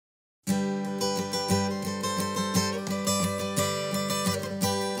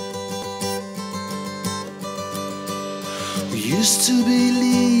Used to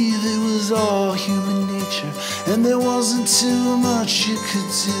believe it was all human nature, and there wasn't too much you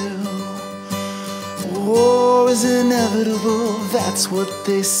could do. War is inevitable, that's what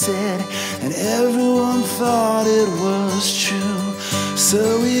they said, and everyone thought it was true.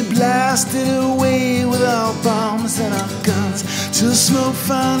 So we blasted away with our bombs and our guns, till smoke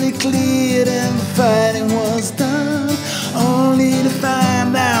finally cleared and the fighting was done, only to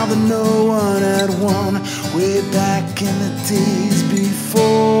find out that no one had won, way back in the days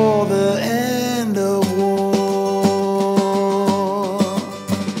before the end of war.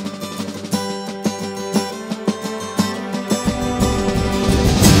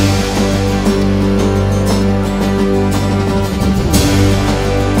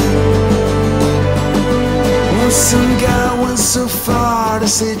 Some guy went so far to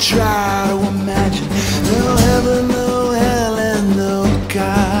say try to imagine no heaven, no hell, and no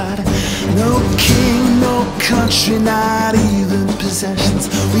God, no king, no country, not even possessions.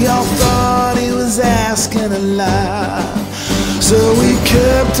 We all thought he was asking a lot, so we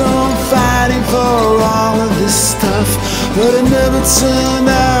kept on fighting for all of this stuff, but it never turned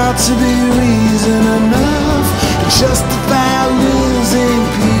out to be reason enough to justify losing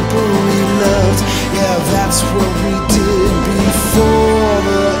people we loved. Yeah, that's what we did before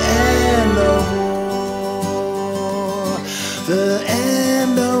the end of war. The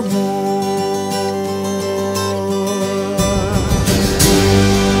end of war.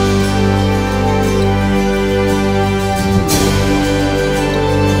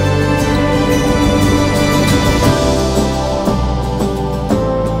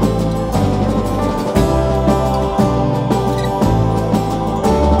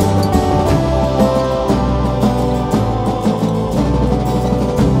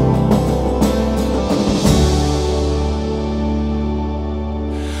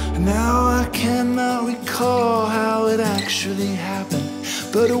 Now I cannot recall how it actually happened,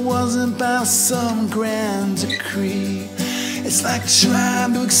 but it wasn't by some grand decree. It's like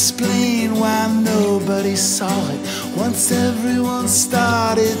trying to explain why nobody saw it once everyone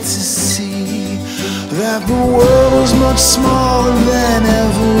started to see that the world was much smaller than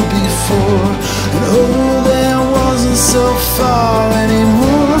ever before, and oh, there wasn't so far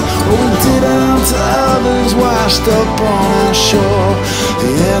anymore. What we did unto others washed up on our shore.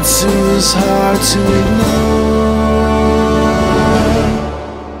 The answer is hard to ignore.